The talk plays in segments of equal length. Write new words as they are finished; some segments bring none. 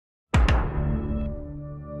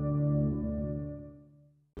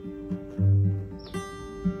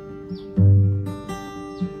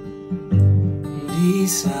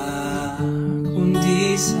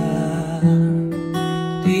Kundisa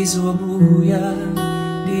lizobuya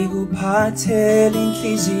likuphathele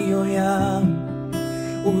inhliziyo yami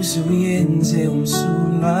uzuyenze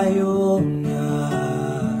umsulwa yona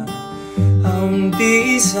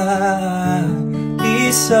Undisa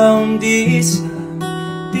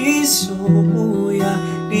lizobuya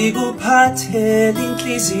likuphathele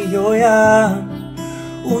inhliziyo yami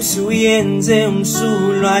uzuyenze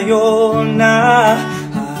umsulwa yona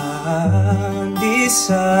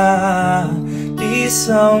Undisa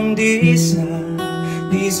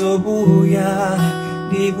lizobuya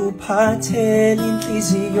likuphathele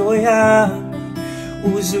inhliziyo yami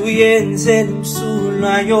uzuyenze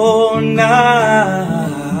umsulwa yona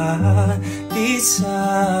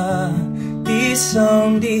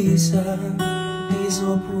Undisa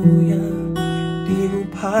lizobuya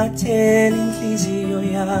likuphathele inhliziyo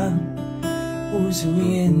yami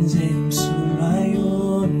uzuyenze umsulwa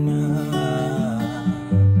yona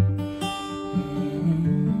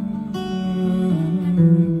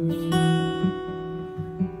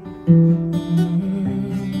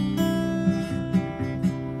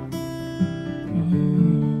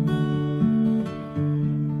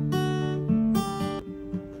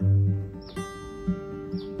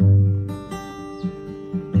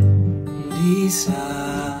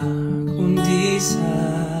Kundisa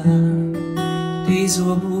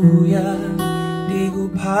lizobuya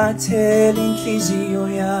likuphathele inhliziyo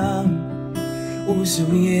yami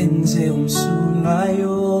uzuyenze umsulwa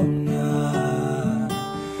yona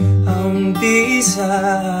Undisa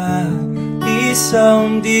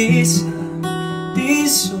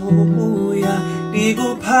lizobuya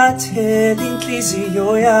likuphathele inhliziyo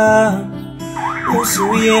yami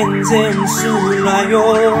uzuyenze umsulwa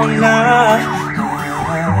yona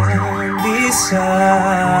Undisa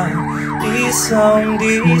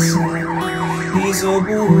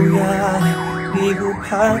lizobuya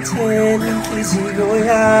likuphathele inhliziyo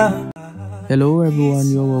yami. Hello everyone,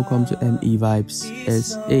 you're welcome to ME Vibes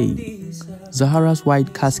SA. Zahara's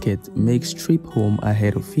white casket makes trip home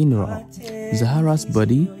ahead of funeral. Zahara's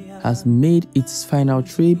body has made its final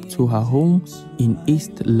trip to her home in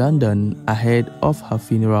East London ahead of her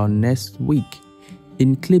funeral next week.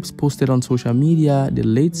 In clips posted on social media, the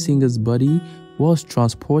late singer's body was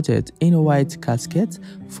transported in a white casket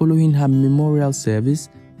following her memorial service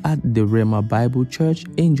at the Rema Bible Church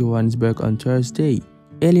in Johannesburg on Thursday.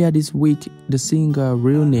 Earlier this week, the singer,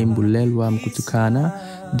 real name Bulelwa,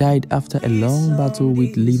 died after a long battle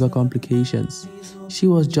with liver complications. She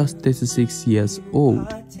was just 36 years old.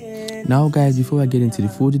 Now guys, before I get into the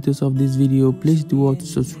full details of this video, please do well to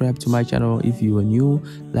subscribe to my channel if you are new.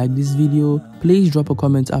 Like this video, please drop a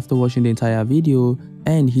comment after watching the entire video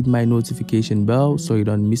and hit my notification bell so you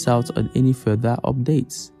don't miss out on any further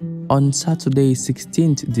updates. On Saturday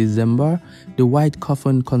 16th December, the white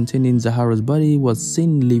coffin containing Zahara's body was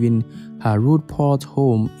seen leaving her Roadport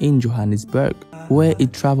home in Johannesburg, where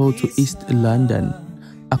it traveled to East London.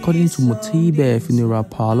 According to Motibe Funeral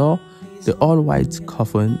Parlour, the all-white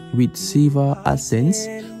coffin with silver accents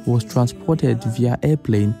was transported via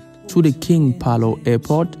airplane to the King Palo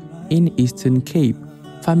Airport in Eastern Cape.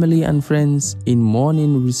 Family and friends in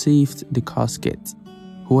mourning received the casket,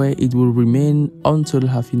 where it will remain until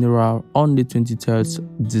her funeral on the 23rd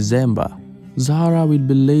December. Zahara will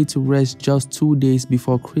be laid to rest just 2 days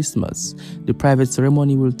before Christmas. The private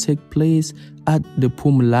ceremony will take place at the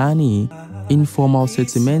Pumlani informal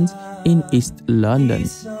settlement in East London.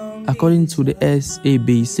 According to the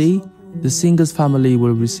SABC, the singer's family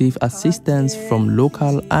will receive assistance from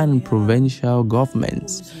local and provincial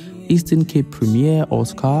governments. Eastern Cape Premier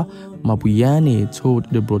Oscar Mabuyane told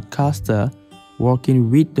the broadcaster,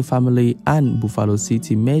 "Working with the family and Buffalo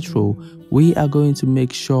City Metro, we are going to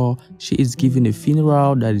make sure she is given a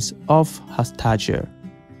funeral that is of her stature.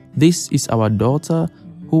 This is our daughter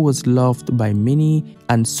who was loved by many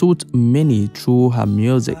and soothed many through her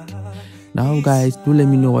music." Now guys, do let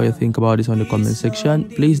me know what you think about this on the comment section.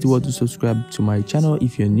 Please do want to subscribe to my channel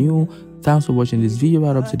if you're new. Thanks for watching this video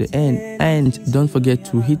right up to the end, and don't forget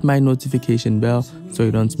to hit my notification bell so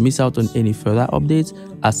you don't miss out on any further updates,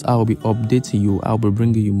 as I will be updating you. I'll be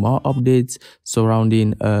bringing you more updates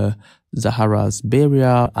surrounding Zahara's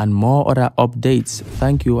burial and more other updates.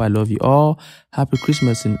 Thank you. I love you all. Happy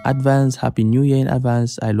Christmas in advance. Happy New Year in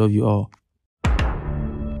advance. I love you all.